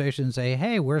conversation and say,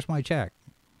 "Hey, where's my check?"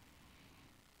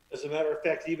 As a matter of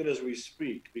fact, even as we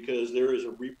speak, because there is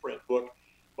a reprint book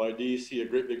by DC, a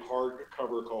great big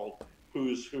hardcover called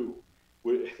Who's Who.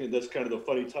 And that's kind of the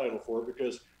funny title for it,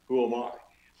 because who am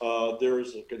I? There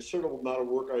is a considerable amount of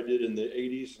work I did in the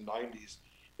 80s and 90s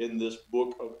in this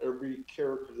book of every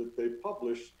character that they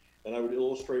published, and I would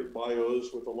illustrate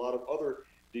bios with a lot of other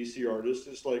DC artists.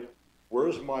 It's like,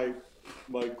 where's my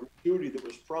gratuity that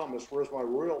was promised? Where's my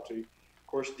royalty? Of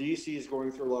course, DC is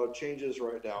going through a lot of changes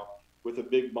right now with a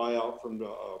big buyout from,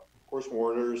 of course,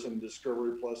 Warner's and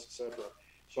Discovery Plus, etc.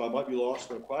 So I might be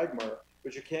lost in a quagmire,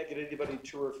 but you can't get anybody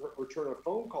to return a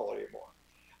phone call anymore.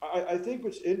 I think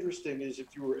what's interesting is if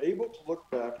you were able to look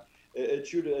back at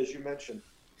Judah, as you mentioned,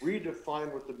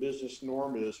 redefine what the business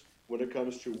norm is when it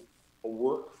comes to a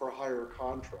work for hire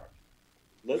contract.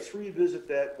 Let's revisit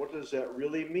that. What does that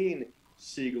really mean,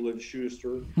 Siegel and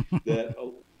Schuster, that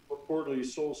reportedly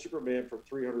sold Superman for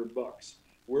 $300?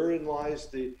 Wherein lies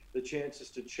the chances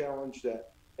to challenge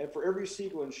that? And for every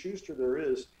Siegel and Schuster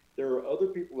there are other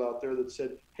people out there that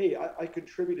said, hey, I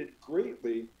contributed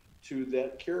greatly to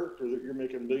that character that you're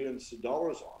making millions of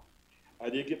dollars on. I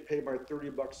did get paid my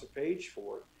 $30 a page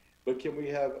for it, but can we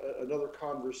have another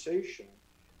conversation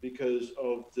because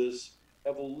of this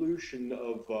evolution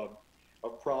of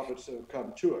profits that have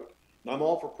come to it? And I'm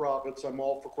all for profits, I'm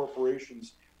all for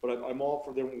corporations, but I'm all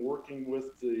for them working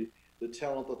with the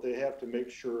talent that they have to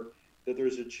make sure that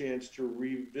there's a chance to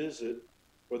revisit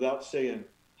without saying,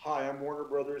 hi, I'm Warner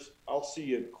Brothers, I'll see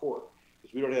you in court,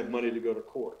 because we don't have money to go to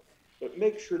court. But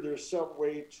make sure there's some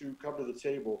way to come to the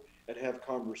table and have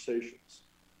conversations.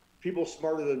 People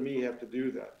smarter than me have to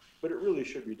do that, but it really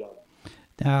should be done.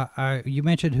 Now, you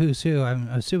mentioned Who's Who. I'm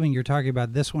assuming you're talking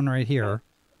about this one right here.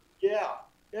 Yeah,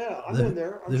 I'm in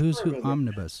there. The Who's Who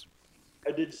Omnibus.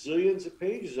 I did zillions of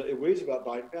pages. It weighs about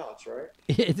 9 pounds, right?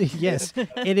 Yes,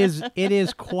 it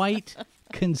is quite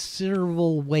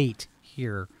considerable weight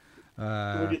here.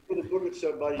 When you throw the book at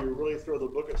somebody, you really throw the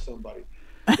book at somebody.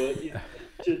 But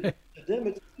to them,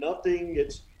 it's nothing.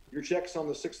 It's your check's on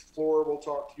the 6th floor. We'll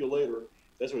talk to you later.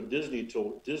 That's what Disney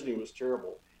told. Disney was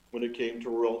terrible when it came to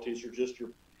royalties or just your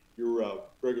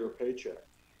regular paycheck.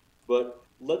 But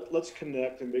let's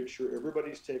connect and make sure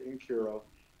everybody's taken care of.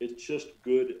 It's just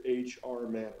good HR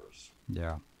manners.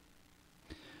 Yeah.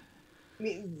 I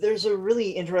mean, there's a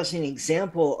really interesting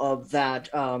example of that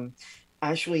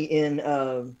actually in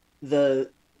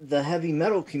the heavy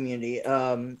metal community.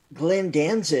 Glenn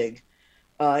Danzig,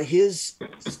 his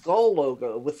skull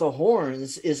logo with the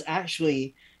horns is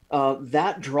actually,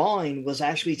 that drawing was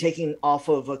actually taken off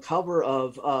of a cover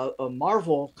of a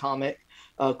Marvel comic,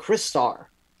 Crystar.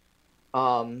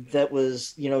 That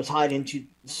was, tied into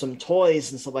some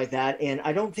toys and stuff like that. And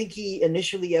I don't think he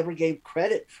initially ever gave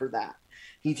credit for that.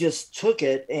 He just took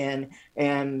it and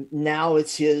now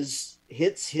it's his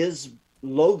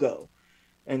logo.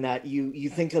 And that you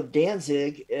think of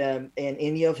Danzig and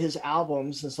any of his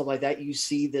albums and stuff like that, you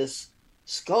see this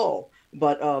skull.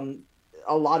 But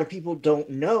a lot of people don't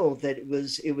know that it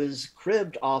was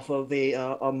cribbed off of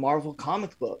a Marvel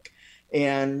comic book.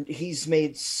 And he's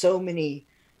made so many,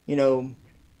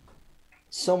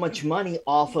 so much money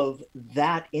off of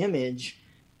that image.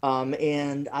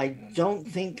 And I don't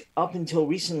think up until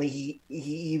recently he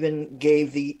even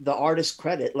gave the artist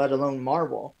credit, let alone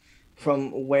Marvel,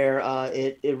 from where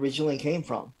it originally came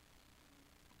from.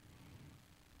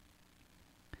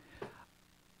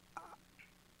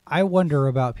 I wonder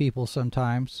about people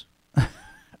sometimes.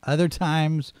 Other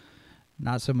times,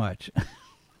 not so much.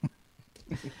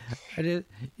 I did,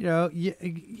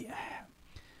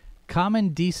 common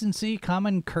decency,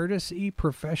 common courtesy,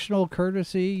 professional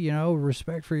courtesy,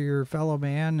 respect for your fellow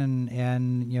man,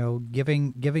 and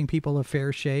giving people a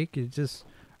fair shake. It just,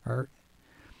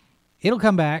 it'll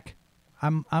come back.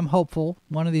 I'm hopeful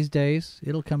one of these days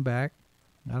it'll come back.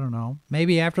 I don't know.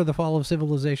 Maybe after the fall of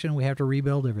civilization, we have to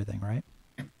rebuild everything, right?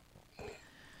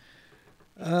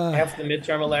 After the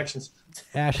midterm elections.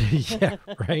 Yeah,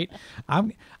 right.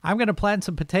 I'm gonna plant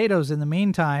some potatoes in the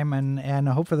meantime and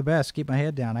hope for the best. Keep my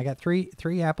head down. I got three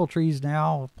apple trees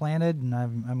now planted, and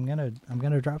I'm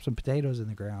gonna drop some potatoes in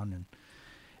the ground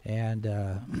and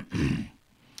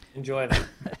enjoy that.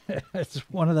 It's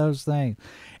one of those things.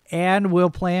 And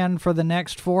we'll plan for the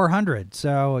next 400.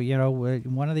 So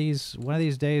one of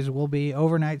these days will be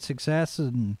overnight success,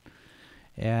 and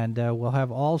we'll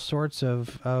have all sorts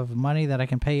of money that I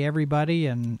can pay everybody.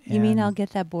 And you mean I'll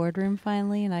get that boardroom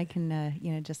finally, and I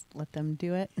can just let them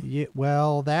do it? Yeah,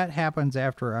 well, that happens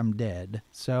after I'm dead.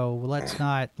 So let's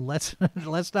not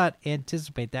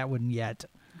anticipate that one yet.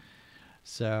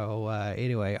 So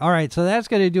anyway, all right. So that's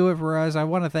going to do it for us. I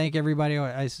want to thank everybody.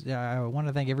 I want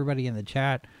to thank everybody in the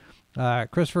chat.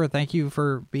 Christopher, thank you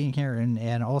for being here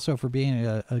and also for being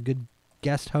a good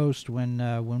guest host when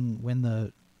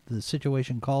the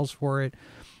situation calls for it.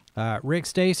 Rick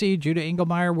Stacy, Judah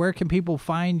Engelmeyer, where can people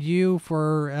find you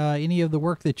for any of the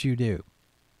work that you do?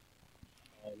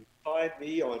 Find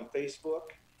me on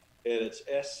Facebook, and it's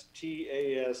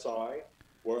STASI,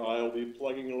 where I'll be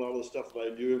plugging a lot of the stuff that I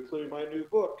do, including my new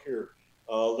book here,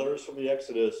 Letters from the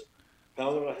Exodus,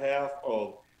 pound and a half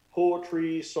of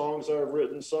poetry, songs I've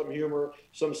written, some humor,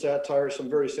 some satire, some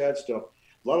very sad stuff.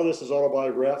 A lot of this is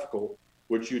autobiographical,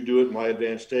 which you do at my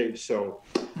advanced stage. So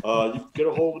you get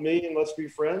a hold of me and let's be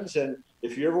friends. And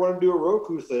if you ever want to do a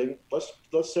Roku thing, let's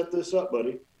set this up,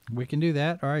 buddy. We can do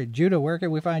that. All right, Judah, where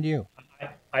can we find you?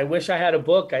 I wish I had a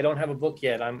book. I don't have a book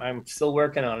yet. I'm still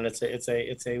working on it.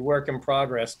 It's a work in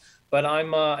progress. But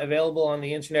I'm available on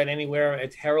the internet anywhere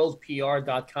at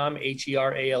heraldpr.com,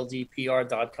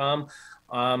 HERALDPR.com.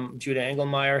 Judah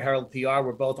Engelmeyer, Herald PR.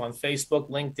 We're both on Facebook,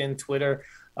 LinkedIn, Twitter.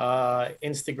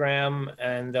 Instagram,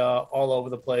 and all over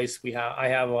the place. I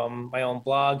have my own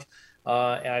blog.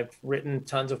 I've written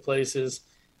tons of places.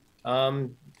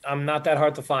 I'm not that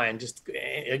hard to find. Just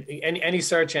any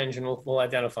search engine will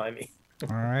identify me.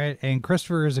 All right. And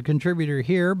Christopher is a contributor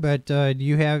here, but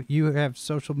you have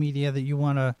social media that you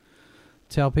want to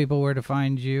tell people where to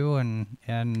find you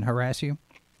and harass you?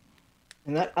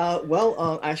 And that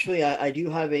actually, I do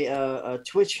have a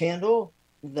Twitch handle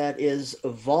that is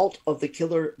Vault of the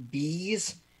Killer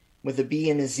Bees with a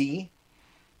B and a Z.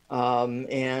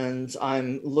 And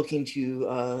I'm looking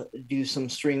to do some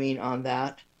streaming on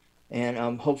that,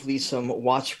 and hopefully some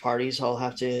watch parties. I'll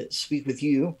have to speak with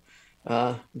you,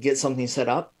 get something set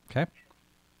up. Okay.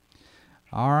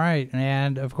 All right.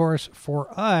 And of course, for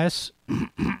us,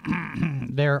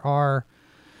 there are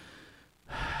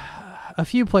a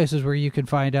few places where you can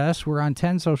find us. We're on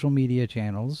 10 social media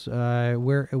channels.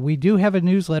 We do have a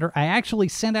newsletter. I actually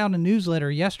sent out a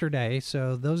newsletter yesterday,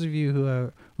 so those of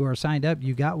you who are signed up,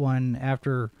 you got one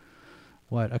after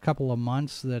a couple of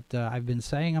months that I've been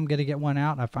saying I'm going to get one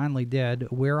out. I finally did.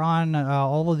 We're on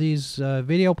all of these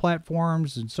video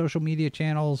platforms and social media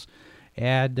channels,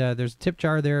 and there's a tip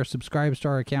jar there, subscribe to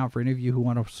our account for any of you who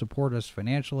want to support us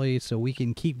financially so we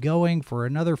can keep going for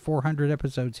another 400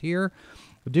 episodes here.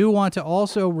 I do want to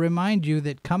also remind you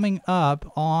that coming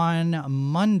up on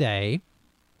Monday,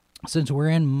 since we're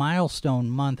in milestone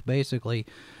month, basically,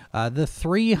 the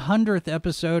 300th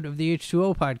episode of the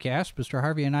H2O podcast. Mr.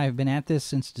 Harvey and I have been at this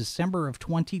since December of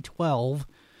 2012,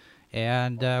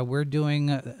 and we're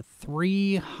doing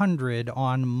 300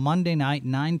 on Monday night,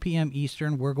 9 p.m.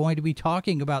 Eastern. We're going to be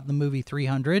talking about the movie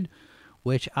 300,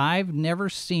 which I've never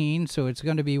seen, so it's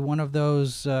going to be one of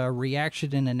those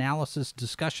reaction and analysis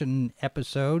discussion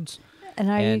episodes. And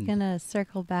are you going to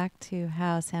circle back to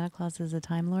how Santa Claus is a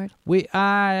Time Lord? We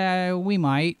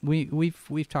might.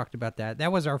 We've talked about that.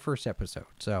 That was our first episode.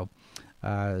 So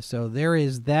there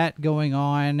is that going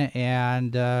on,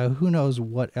 and who knows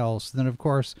what else. Then, of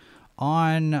course,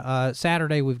 on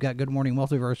Saturday, we've got Good Morning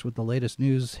Multiverse with the latest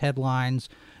news headlines.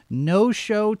 No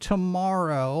show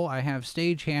tomorrow. I have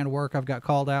stagehand work I've got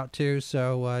called out to,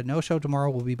 so no show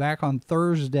tomorrow. We'll be back on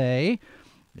Thursday.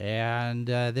 And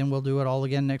then we'll do it all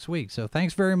again next week. So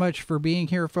thanks very much for being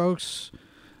here, folks.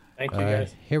 Thank you,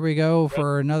 guys. Here we go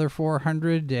for another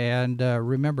 400. And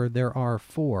remember, there are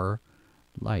 4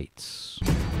 lights.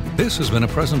 This has been a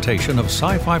presentation of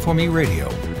Sci-Fi for Me Radio.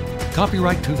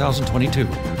 Copyright 2022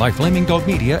 by Flaming Dog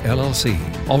Media, LLC.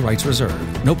 All rights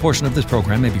reserved. No portion of this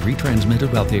program may be retransmitted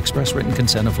without the express written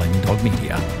consent of Flaming Dog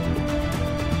Media.